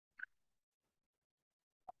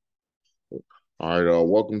All right,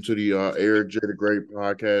 welcome to the Eric J. the Great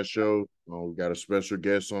podcast show. We got a special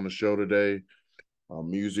guest on the show today,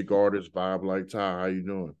 music artist Vibe Like Ty. How you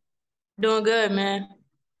doing? Doing good, man.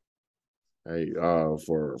 Hey,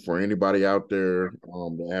 for anybody out there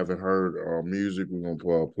that haven't heard our music, we're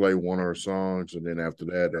gonna play one of our songs, and then after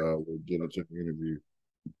that, we'll get into the interview.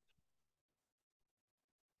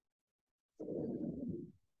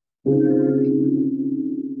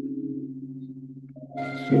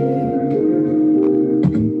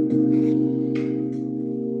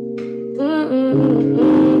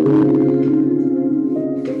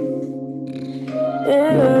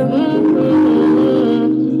 Yeah,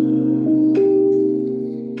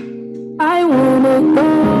 I wanna go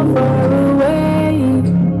far away,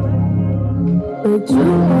 but you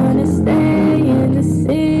wanna stay in the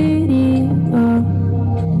city.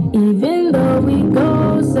 Even though we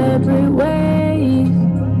go separate ways,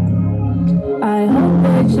 I hope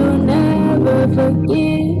that you'll never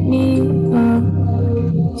forget me.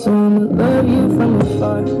 So I'ma love you from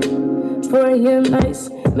afar. 4 a.m. nights.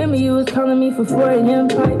 Remember you was calling me for 4 a.m.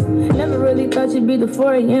 pipe. Never really thought you'd be the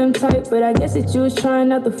 4 a.m. type, but I guess that you was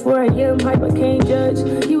trying out the 4 a.m. hype. I can't judge.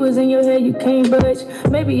 You was in your head, you can't budge.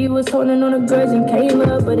 Maybe you was holding on a grudge and can't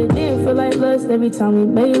love, but it didn't feel like lust every time we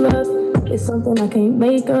made love. It's something I can't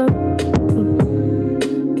make up.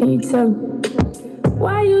 Can you tell me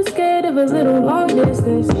why you scared of a little long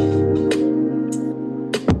distance?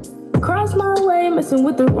 Cross my way, messing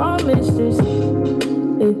with the wrong mistress.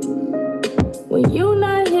 When you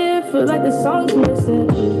not here, feel like the song's missing.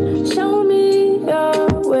 Show me your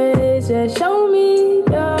ways, yeah, show me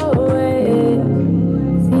your ways.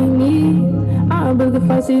 See me, I'll book a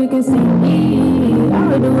fight so you can see me.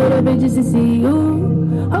 I'll do whatever just to see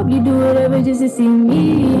you. Hope you do whatever just to see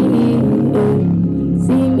me.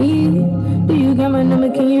 See me, do you got my number,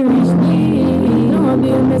 can you reach me? No, I'll be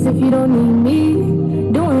a mess if you don't need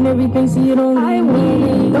me. Doing everything so you don't need me. I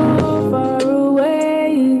wanna go far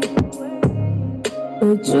away,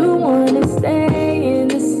 but you wanna stay in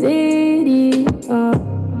the city,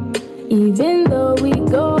 even though we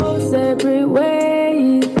go separate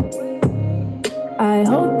ways. I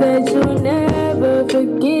hope that you'll never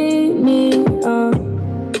forget me.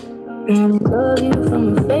 Wanna love you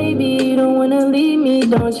from a baby, you don't wanna leave me,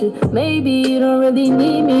 don't you? Maybe you don't really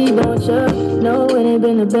need me, don't you? No, it ain't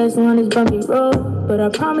been the best on this bumpy road, but I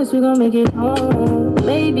promise we gon' make it home.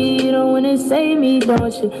 Maybe you don't wanna save me,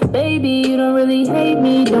 don't you? Baby, you don't really hate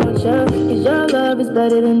me, don't you? Cause your love is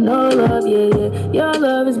better than no love, yeah, yeah. Your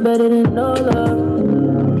love is better than no love,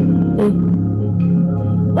 yeah.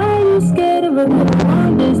 Why you scared of a little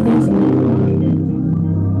long distance?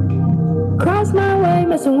 Cross my way,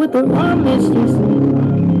 messing with the wrong mistress.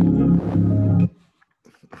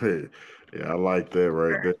 Hey, yeah, I like that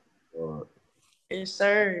right there. Yes,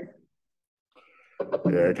 sir.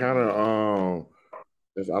 Yeah, it kind of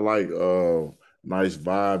I like nice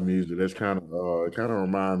vibe music. That's kind of it kind of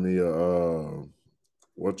remind me of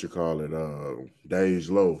what you call it, Days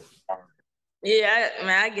Low. Yeah,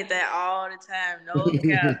 man, I get that all the time. No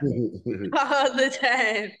cap, all the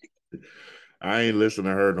time. I ain't listened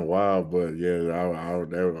to her in a while, but yeah, I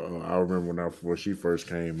remember when she first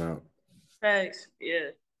came out. Facts.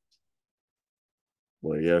 Yeah.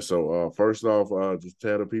 But yeah, so first off, just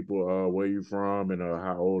tell the people where you from and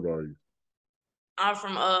how old are you? I'm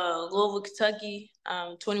from Louisville, Kentucky.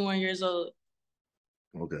 I'm 21 years old.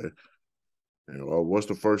 Okay. And what's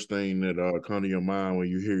the first thing that come to your mind when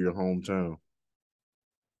you hear your hometown?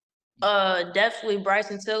 Definitely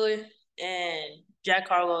Bryson Tiller and Jack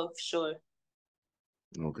Harlow for sure.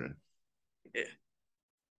 Okay. Yeah.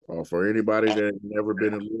 For anybody that never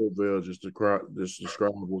been in Louisville, just describe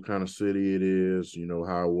what kind of city it is. You know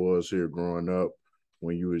how it was here growing up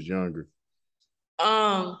when you was younger.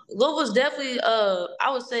 Louisville's definitely I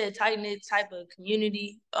would say a tight knit type of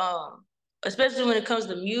community. Especially when it comes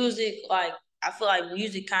to music, like I feel like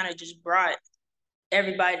music kind of just brought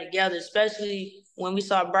everybody together, especially when we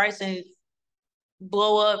saw Bryson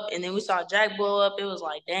blow up and then we saw Jack blow up. It was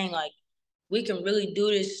like, dang, like we can really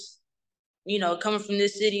do this, coming from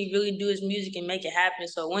this city, really do his music and make it happen.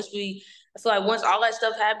 So I feel like once all that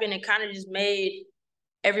stuff happened, it kind of just made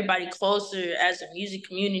everybody closer as a music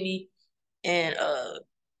community. And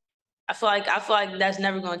I feel like that's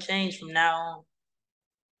never gonna change from now on.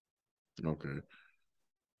 Okay.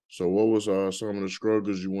 So what was some of the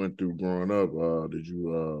struggles you went through growing up? Did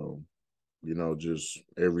you just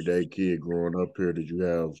everyday kid growing up here? Did you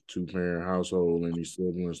have two parent household, any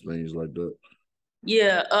siblings, things like that?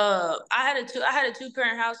 Yeah, I had a two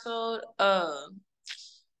parent household. I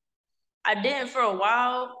didn't for a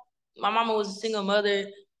while. My mama was a single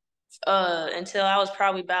mother until I was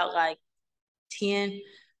probably about like 10.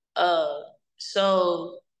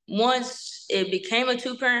 So once it became a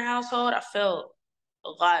 2-parent household, I felt a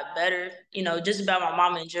lot better, just about my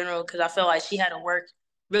mom in general, because I felt like she had to work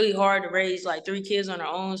really hard to raise like 3 kids on her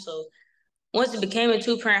own. So once it became a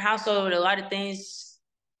 2-parent household, a lot of things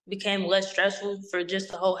became less stressful for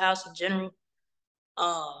just the whole house in general.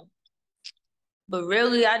 But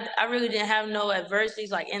really, I really didn't have no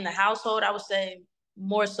adversities like in the household. I would say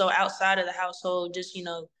more so outside of the household, just,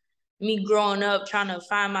 me growing up, trying to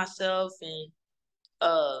find myself and,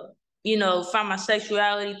 find my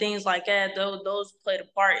sexuality, things like that. Those played a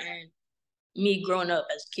part in me growing up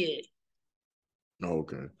as a kid.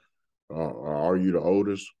 Okay. Are you the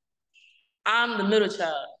oldest? I'm the middle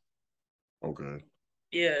child. Okay.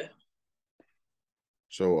 Yeah.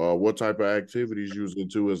 So what type of activities you was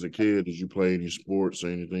into as a kid? Did you play any sports or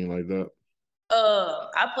anything like that?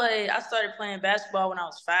 I started playing basketball when I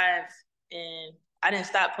was 5, and I didn't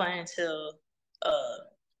stop playing until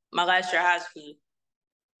my last year of high school.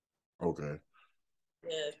 Okay.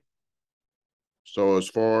 Yeah. So as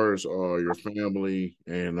far as your family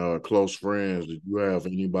and close friends, did you have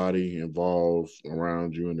anybody involved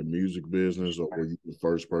around you in the music business, or were you the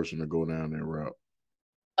first person to go down that route?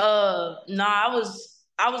 No, I was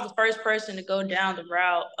the first person to go down the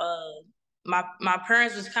route. My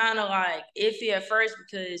parents was kind of like iffy at first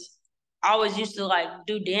because I always used to like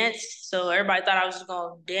do dance, so everybody thought I was just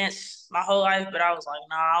gonna dance my whole life. But I was like,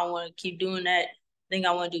 nah, I don't want to keep doing that. I think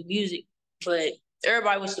I want to do music. But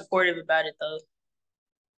everybody was supportive about it though.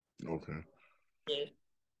 Okay. Yeah.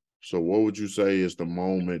 So what would you say is the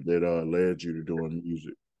moment that led you to doing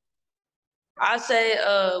music? I say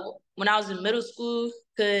when I was in middle school,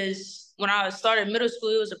 because when I started middle school,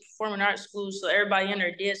 it was a performing arts school, so everybody in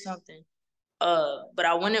there did something.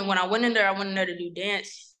 But when I went in there, I went in there to do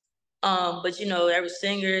dance. But there was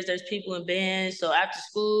singers, there's people in bands. So after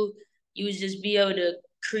school, you would just be able to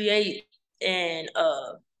create and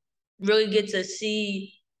really get to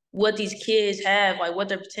see what these kids have, like what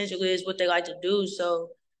their potential is, what they like to do. So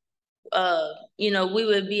we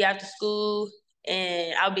would be after school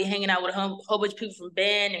and I'll be hanging out with a whole bunch of people from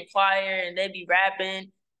band and choir, and they'd be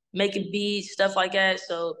rapping, making beats, stuff like that.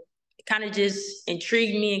 So it kind of just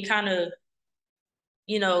intrigued me and kind of,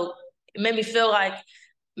 it made me feel like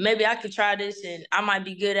maybe I could try this and I might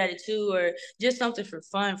be good at it too, or just something for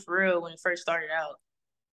fun, for real, when it first started out.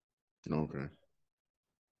 Okay.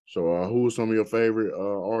 So who was some of your favorite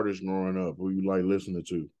artists growing up? Who you like listening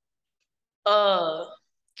to? Uh,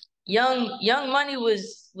 Young Money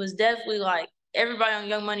was definitely like everybody on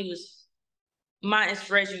Young Money was my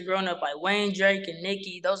inspiration growing up, like Wayne, Drake, and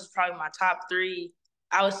Nicki. Those are probably my top 3.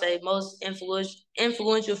 I would say most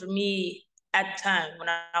influential for me at the time when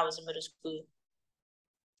I was in middle school.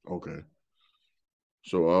 Okay.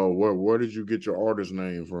 So where did you get your artist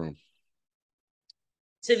name from?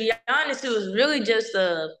 To be honest, it was really just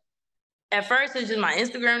at first it was just my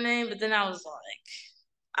Instagram name, but then I was like,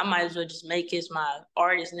 I might as well just make it my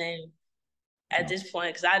artist name at this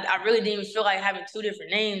point, because I really didn't even feel like having 2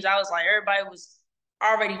 different names. I was like, everybody was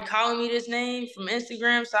already calling me this name from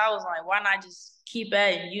Instagram, so I was like, why not just keep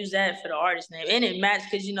that and use that for the artist name? And it matched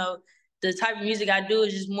because, the type of music I do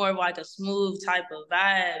is just more of like a smooth type of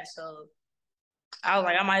vibe. So I was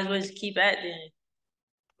like, I might as well just keep that then.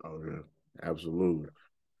 Oh yeah, absolutely.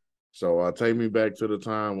 So take me back to the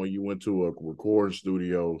time when you went to a recording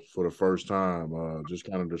studio for the first time. Just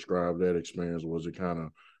kind of describe that experience. Was it kind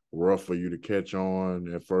of rough for you to catch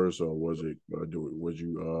on at first, or was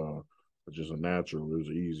you just a natural? It was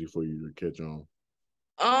easy for you to catch on.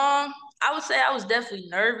 I would say I was definitely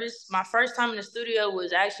nervous. My first time in the studio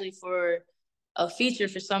was actually for a feature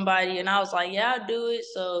for somebody, and I was like, yeah, I'll do it.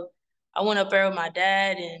 So I went up there with my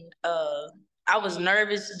dad, and I was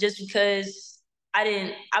nervous just because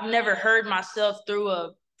I've never heard myself through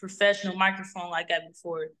a professional microphone like that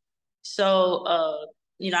before. So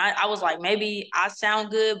I was like, maybe I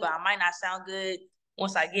sound good, but I might not sound good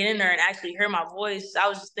once I get in there and actually hear my voice. I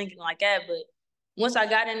was just thinking like that, but once I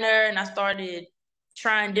got in there and I started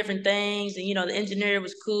trying different things, and the engineer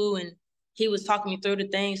was cool and he was talking me through the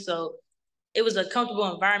things, so it was a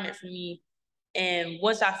comfortable environment for me. And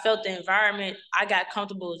once I felt the environment, I got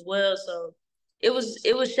comfortable as well. So it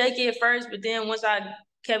was shaky at first, but then once I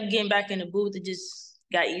kept getting back in the booth, it just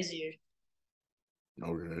got easier.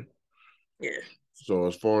 Okay. Yeah. So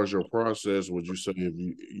as far as your process, would you say if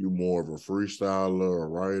you more of a freestyler, a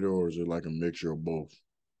writer, or is it like a mixture of both?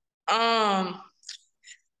 Um,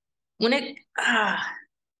 when it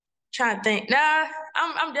trying to think, nah,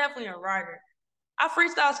 I'm definitely a writer. I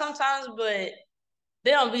freestyle sometimes, but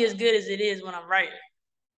they don't be as good as it is when I'm writing.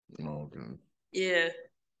 Okay. Yeah.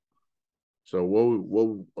 So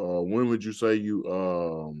when would you say you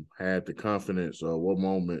had the confidence, or what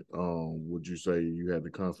moment would you say you had the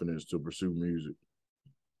confidence to pursue music?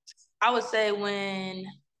 I would say when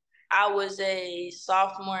I was a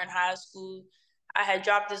sophomore in high school, I had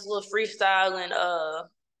dropped this little freestyle and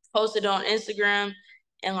posted on Instagram.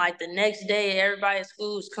 And like the next day, everybody at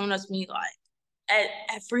school was coming up to me like,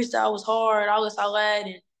 at freestyle was hard, all this, all that.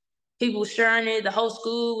 And people sharing it. The whole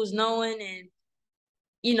school was knowing. And,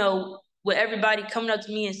 you know, with everybody coming up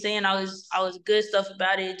to me and saying all this good stuff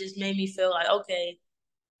about it, it just made me feel like, okay,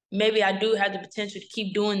 maybe I do have the potential to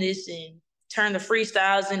keep doing this and turn the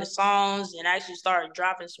freestyles into songs and actually start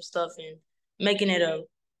dropping some stuff and making it a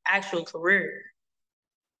actual career.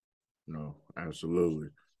 No, absolutely.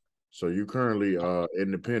 So you currently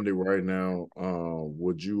independent right now.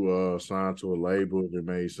 Would you sign to a label if it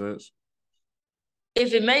made sense?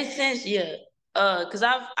 If it makes sense, yeah. Cause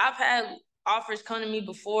I've had offers come to me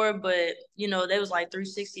before, but you know, they was like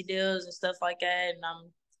 360 deals and stuff like that. And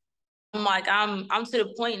I'm like, I'm to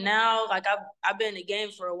the point now, like I've been in the game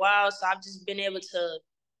for a while, so I've just been able to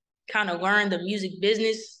kind of learn the music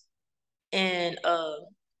business. And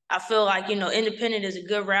I feel like, you know, independent is a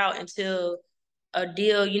good route until a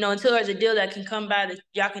deal, you know, until there's a deal that can come by that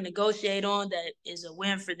y'all can negotiate on that is a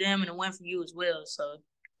win for them and a win for you as well. So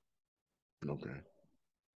Okay.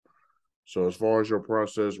 So as far as your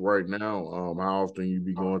process right now, how often you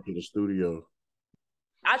be going to the studio?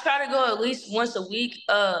 I try to go at least once a week.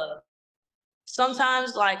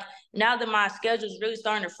 Sometimes like now that my schedule is really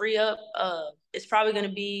starting to free up, it's probably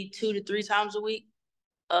gonna be 2 to 3 times a week.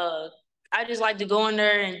 Uh, I just like to go in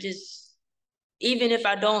there and just even if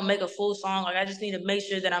I don't make a full song, like I just need to make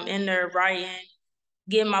sure that I'm in there writing,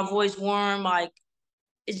 getting my voice warm. Like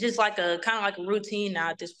it's just like a kind of like a routine now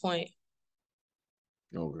at this point.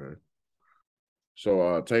 Okay.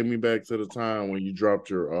 So take me back to the time when you dropped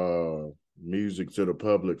your music to the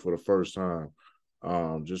public for the first time.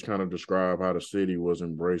 Just kind of describe how the city was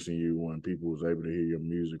embracing you when people was able to hear your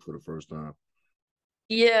music for the first time.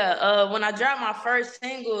 Yeah, when I dropped my first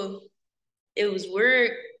single, it was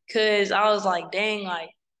weird because I was like, dang, like,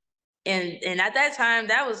 and at that time,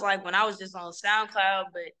 that was like when I was just on SoundCloud,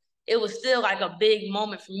 but it was still like a big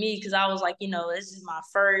moment for me because I was like, you know, this is my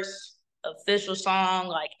first official song,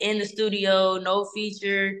 like in the studio, no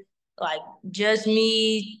feature, like just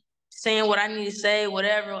me saying what I need to say,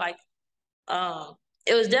 whatever. Like, um,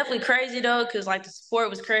 it was definitely crazy though, because like the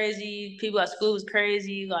support was crazy, people at school was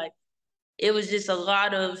crazy, like it was just a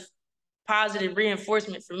lot of positive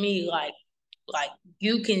reinforcement for me, like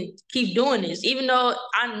you can keep doing this, even though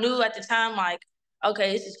I knew at the time, like,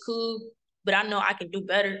 okay, this is cool, but I know I can do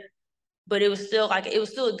better. But it was still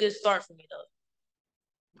a good start for me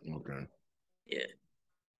though. Okay. Yeah,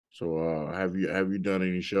 So have you done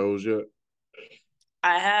any shows yet?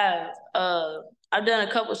 I have. I've done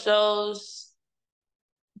a couple shows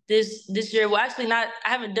this year. Well, actually, not. I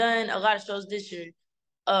haven't done a lot of shows this year.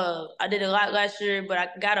 I did a lot last year, but I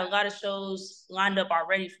got a lot of shows lined up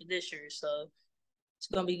already for this year. So it's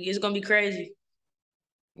gonna be crazy.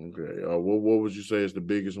 Okay. What would you say is the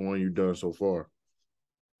biggest one you've done so far?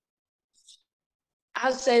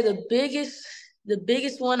 I'd say the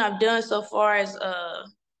biggest one I've done so far is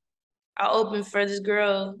I opened for this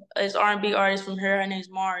girl, this R&B artist from here. Her name's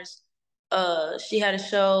Mars. She had a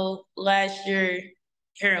show last year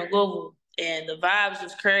here in Louisville, and the vibes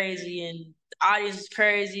was crazy, and the audience was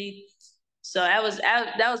crazy. So that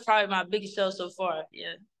was probably my biggest show so far.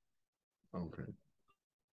 Yeah. Okay.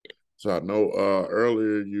 So I know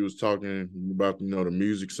earlier you was talking about the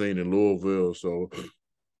music scene in Louisville. So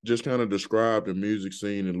just kind of describe the music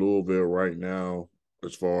scene in Louisville right now,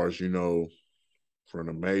 as far as from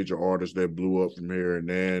the major artists that blew up from here, and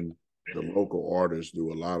then the local artists.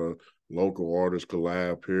 Do a lot of local artists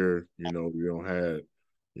collab here? We don't had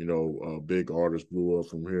big artists blew up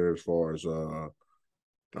from here as far as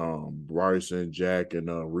Bryson, Jack,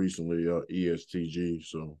 and recently ESTG.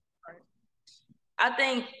 So I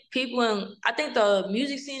think the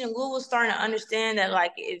music scene in Louisville is starting to understand that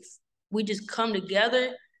like if we just come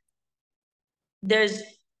together, there's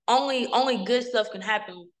only good stuff can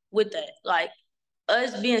happen with that. Like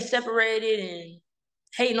us being separated and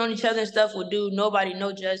hating on each other and stuff will do nobody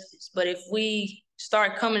no justice. But if we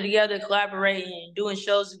start coming together, collaborating, doing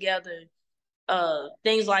shows together,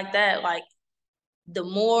 things like that, like the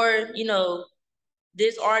more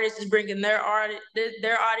this artist is bringing their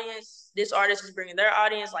audience, this artist is bringing their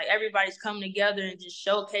audience. Like everybody's coming together and just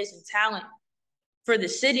showcasing talent for the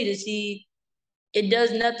city to see. It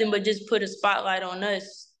does nothing but just put a spotlight on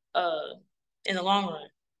us in the long run.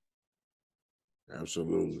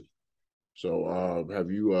 absolutely. So have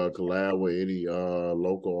you collab with any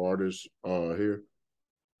local artists here?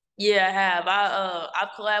 Yeah, I have. I've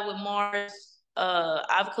collabed with Mars.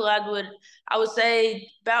 I've collabed with, I would say,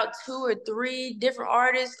 about 2 or 3 different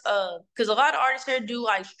artists. Because a lot of artists here do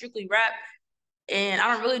like strictly rap, and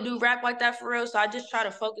I don't really do rap like that for real. So I just try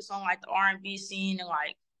to focus on like the R&B scene and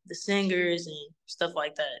like the singers and stuff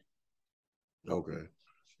like that. Okay.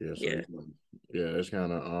 Yeah, so Yeah. yeah, it's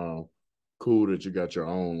kind of cool that you got your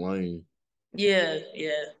own lane. Yeah,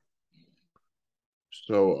 yeah.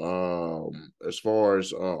 So as far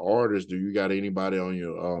as artists, do you got anybody on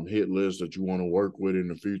your hit list that you want to work with in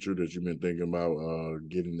the future that you've been thinking about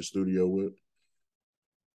getting the studio with?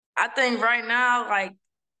 I think right now, like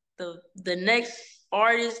the next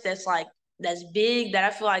artist that's big that I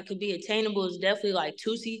feel like could be attainable is definitely like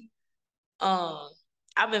Tusi. Um,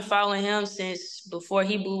 I've been following him since before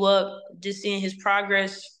he blew up. Just seeing his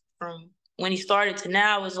progress from when he started to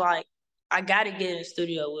now was like, I gotta get in the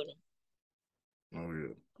studio with him. Oh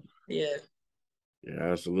yeah. Yeah. Yeah,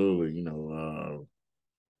 absolutely.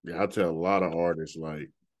 Yeah, I tell a lot of artists like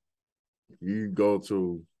you go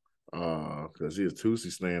to because he's Tusi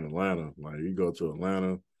stay in Atlanta. Like you go to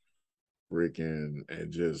Atlanta, freaking and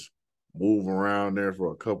just move around there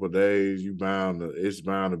for a couple of days, it's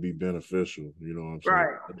bound to be beneficial. You know what I'm saying?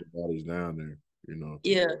 Right. Everybody's down there, you know.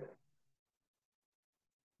 Yeah.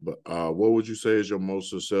 But what would you say is your most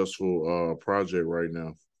successful project right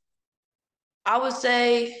now? I would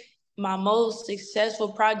say my most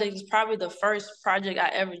successful project is probably the first project I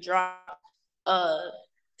ever dropped. Uh,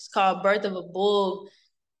 it's called Birth of a Bull.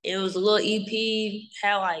 It was a little EP,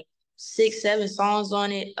 had like 6, 7 songs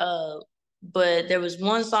on it. But there was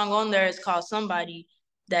one song on there. It's called Somebody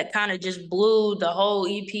that kind of just blew the whole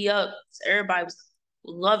EP up. Everybody was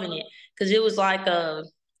loving it because it was like a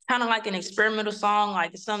kind of like an experimental song,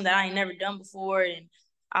 like it's something that I ain't never done before. And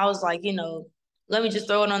I was like, let me just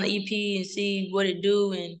throw it on the EP and see what it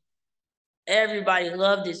do. And everybody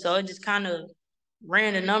loved it, so it just kind of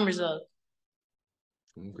ran the numbers up.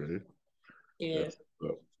 Okay. Yeah. That's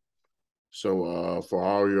So, for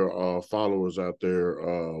all your followers out there,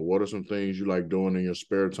 what are some things you like doing in your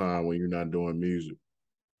spare time when you're not doing music?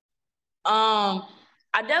 I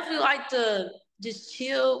definitely like to just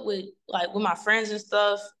chill with my friends and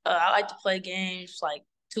stuff. I like to play games like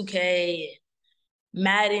 2K,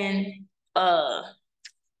 Madden. I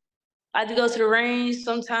like to go to the range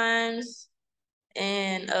sometimes,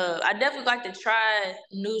 and I definitely like to try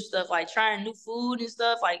new stuff, like trying new food and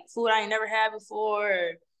stuff, like food I ain't never had before,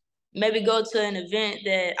 or maybe go to an event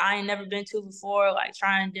that I ain't never been to before, like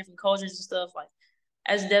trying different cultures and stuff. Like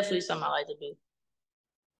that's definitely something I like to do.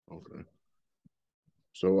 Okay.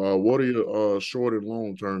 So, what are your short and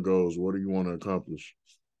long term goals? What do you want to accomplish?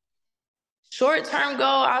 Short term goal,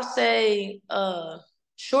 I'll say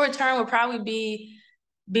short term would probably be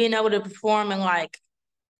being able to perform in like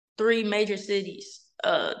 3 major cities.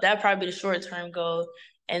 That'd probably be the short term goal.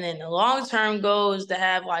 And then the long term goal is to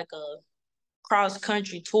have like a cross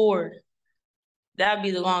country tour. That'd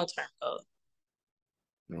be the long term goal.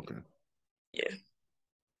 Okay. Yeah.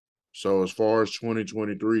 So, as far as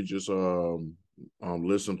 2023, just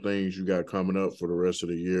list some things you got coming up for the rest of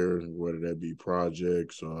the year, whether that be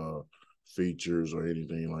projects, features, or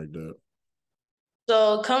anything like that.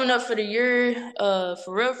 So coming up for the year,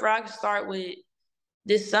 for real, I can start with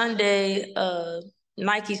this Sunday.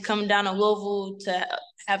 Nike's coming down to Louisville to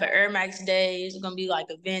have an Air Max Day. It's gonna be like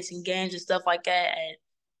events and games and stuff like that at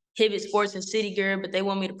Hibbett Sports and City Gear, but they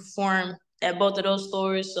want me to perform at both of those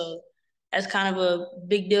stores, so that's kind of a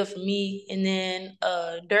big deal for me. And then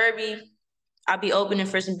Derby, I'll be opening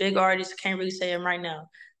for some big artists. Can't really say them right now,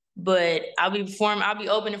 but I'll be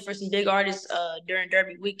opening for some big artists during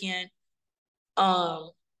Derby weekend.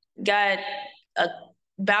 Um, got a,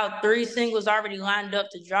 about 3 singles already lined up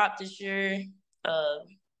to drop this year. Uh,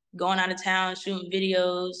 Going out of town, shooting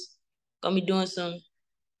videos. Gonna be doing some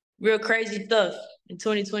real crazy stuff in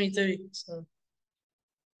 2023. So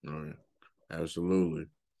Oh, yeah. Absolutely.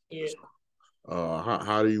 yeah,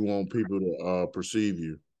 How do you want people to perceive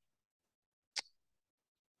you?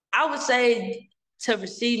 I would say to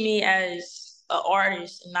perceive me as an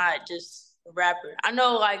artist, not just a rapper. I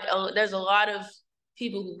know like there's a lot of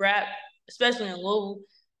people who rap, especially in Louisville.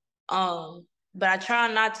 But I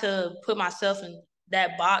try not to put myself in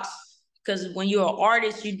that box because when you're an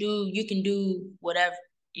artist, you can do whatever.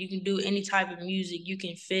 You can do any type of music. You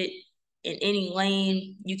can fit in any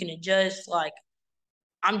lane. You can adjust. Like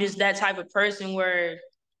I'm just that type of person where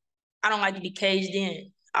I don't like to be caged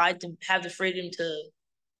in. I like to have the freedom to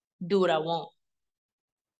do what I want.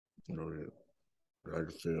 Oh, yeah. I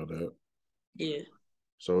can feel that. Yeah.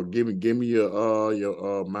 So give me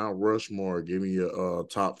your Mount Rushmore. Give me your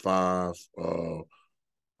top five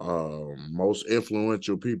most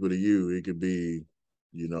influential people to you. It could be,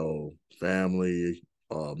 you know, family,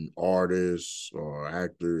 artists or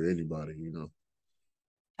actor, anybody, you know.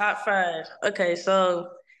 Top five. Okay, so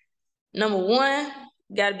number one,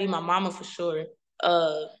 gotta be my mama for sure.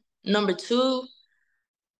 Number two,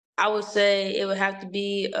 I would say it would have to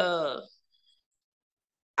be I'd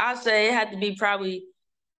say it had to be probably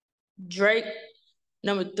Drake.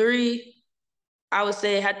 Number three, I would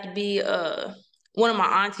say it had to be one of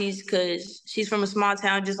my aunties because she's from a small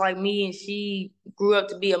town just like me, and she grew up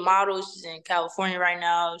to be a model. She's in California right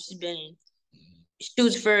now. She's been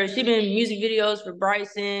music videos for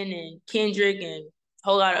Bryson and Kendrick and a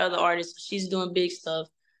whole lot of other artists. She's doing big stuff.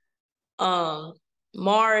 Um,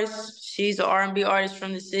 Mars, she's an R&B artist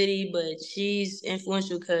from the city, but she's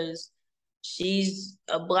influential because she's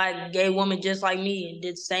a Black gay woman just like me and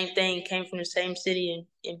did the same thing, came from the same city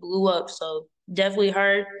and blew up. So definitely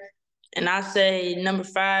her. And I say number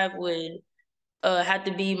five would have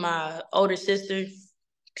to be my older sister.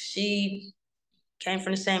 She came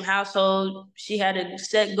from the same household. She had a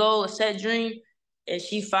set goal, a set dream, and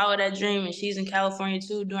she followed that dream. And she's in California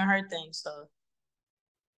too, doing her thing. So.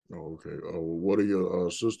 Oh, okay. What do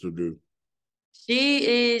your sister do?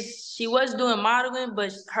 She was doing modeling,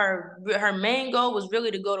 but her main goal was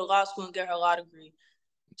really to go to law school and get her law degree.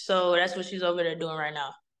 So that's what she's over there doing right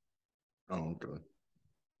now. Oh, okay.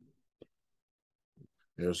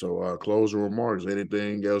 Yeah, so closing remarks.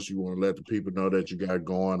 Anything else you want to let the people know that you got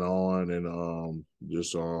going on, and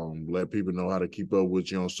just let people know how to keep up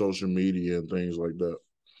with you on social media and things like that.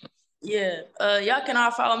 Yeah, y'all can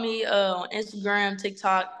all follow me on Instagram,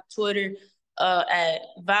 TikTok, Twitter, at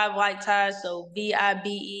Vibe Like Ty. So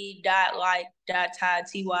VIBE.like.ty.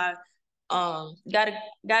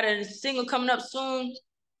 Got a single coming up soon.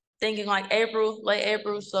 Thinking like April, late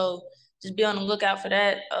April. So just be on the lookout for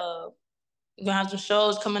that. We're gonna have some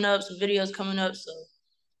shows coming up, some videos coming up. So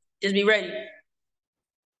just be ready.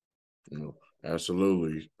 You know,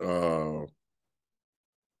 absolutely. For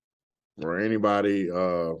anybody,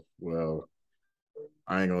 well,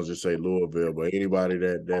 I ain't gonna just say Louisville, but anybody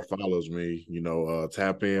that follows me, you know,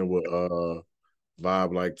 tap in with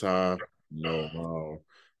Vibe Like Ty. You know,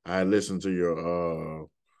 I listened to your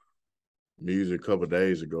music a couple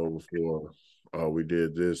days ago before we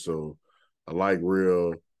did this, so I like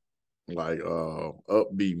real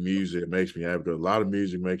upbeat music. It makes me happy because a lot of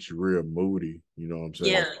music makes you real moody. You know what I'm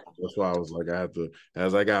saying? Yeah. That's why I was like, I have to,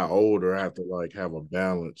 as I got older, I have to like have a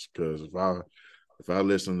balance because if I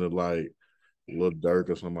listen to like Lil Durk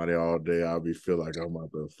or somebody all day, I'll be feel like I'm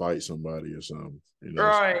about to fight somebody or something. You know,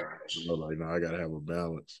 Right. so like, no, I gotta have a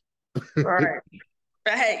balance. Right.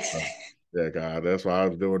 Thanks. Yeah, God, that's why I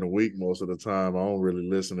was doing the week most of the time. I don't really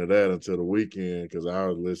listen to that until the weekend because I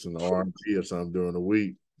was listening to R&B or something during the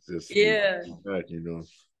week. Just yeah. back, you know.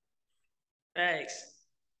 Thanks.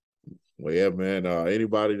 Well, yeah, man.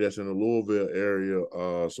 Anybody that's in the Louisville area,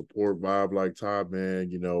 support Vibe Like Ty, man.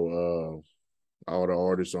 You know, all the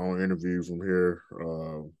artists on interview from here.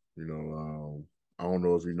 You know, I don't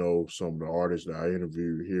know if you know some of the artists that I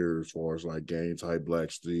interviewed here, as far as like Game Type, Black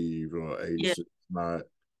Steve, 86 Not,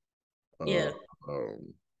 Yeah.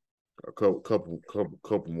 a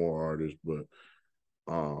couple more artists, but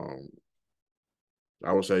um,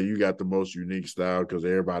 I would say you got the most unique style because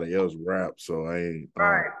everybody else raps, so I ain't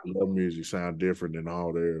your music sound different than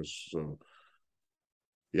all theirs. So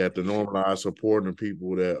you have to normalize supporting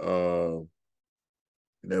people that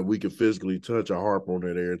we can physically touch. I harp on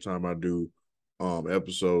that every time I do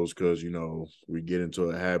episodes because you know we get into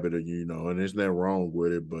a habit of, you know, and there's nothing wrong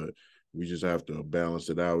with it, but we just have to balance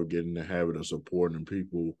it out. We get in the habit of supporting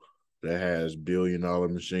people that has $1 billion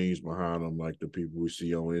machines behind them, like the people we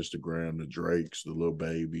see on Instagram, the Drakes, the Lil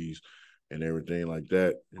Babies, and everything like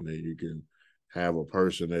that. And then you can have a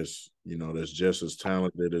person that's, you know, that's just as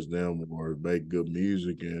talented as them or make good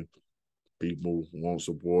music, and people won't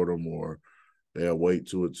support them, or they'll wait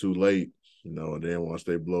till it's too late, you know, and then once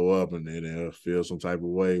they blow up, and then they'll feel some type of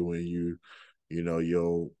way when you know, you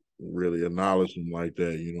don't really acknowledge them like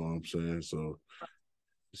that, you know what I'm saying? So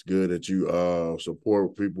it's good that you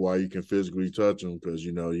support people while you can physically touch them, because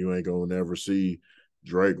you know you ain't gonna never see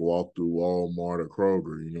Drake walk through Walmart or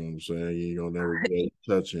Kroger. You know what I'm saying? You ain't gonna never be able to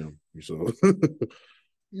touch him. So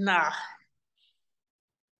Nah.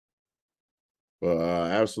 But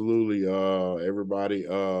absolutely, everybody.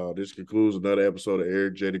 This concludes another episode of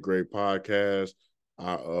Eric J. the Great Podcast.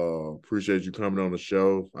 I appreciate you coming on the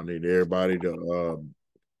show. I need everybody to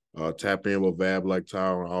tap in with Vibe Like Ty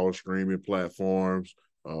on all streaming platforms.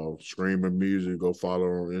 Screaming Music. Go follow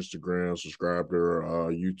her on Instagram. Subscribe to her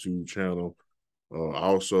YouTube channel.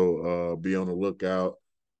 Also, be on the lookout.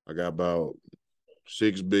 I got about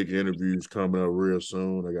 6 big interviews coming up real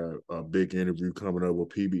soon. I got a big interview coming up with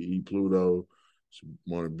PBE Pluto. It's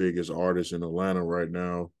one of the biggest artists in Atlanta right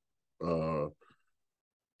now.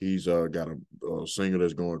 He's got a singer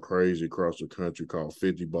that's going crazy across the country called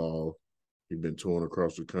 50 Ball. He's been touring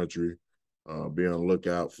across the country. Be on the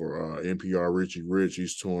lookout for NPR Richie Rich.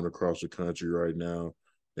 He's touring across the country right now.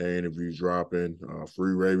 That interview's dropping.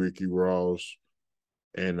 Free Ray Ricky Ross.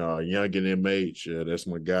 And Youngin MH, that's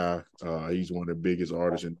my guy. He's one of the biggest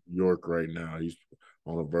artists in New York right now. He's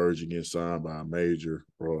on the verge of getting signed by a major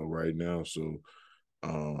right now. So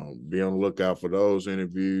be on the lookout for those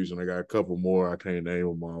interviews. And I got a couple more. I can't name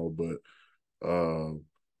them all, but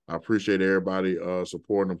I appreciate everybody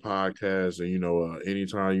supporting the podcast. And,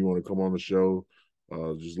 anytime you want to come on the show,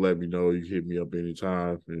 just let me know. You hit me up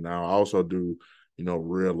anytime. And I also do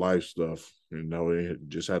real life stuff. It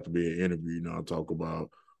just have to be an interview. I talk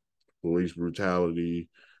about police brutality,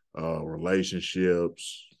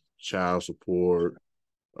 relationships, child support.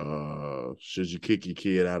 Should you kick your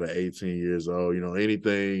kid out of 18 years old?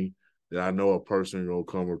 Anything that I know a person gonna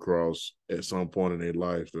come across at some point in their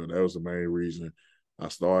life. So that was the main reason I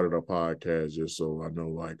started a podcast, just so I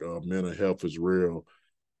know mental health is real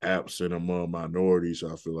absent among minorities.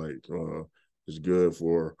 So I feel like it's good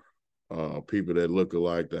for people that look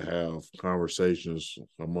alike to have conversations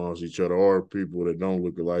amongst each other, or people that don't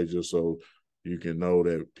look alike, just so you can know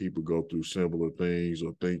that people go through similar things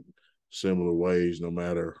or think similar ways, no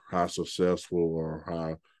matter how successful or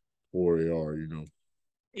how poor they are,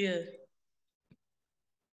 Yeah.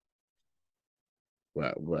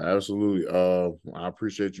 Well, absolutely. I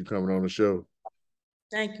appreciate you coming on the show.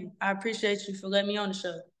 Thank you. I appreciate you for letting me on the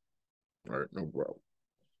show. All right, no problem.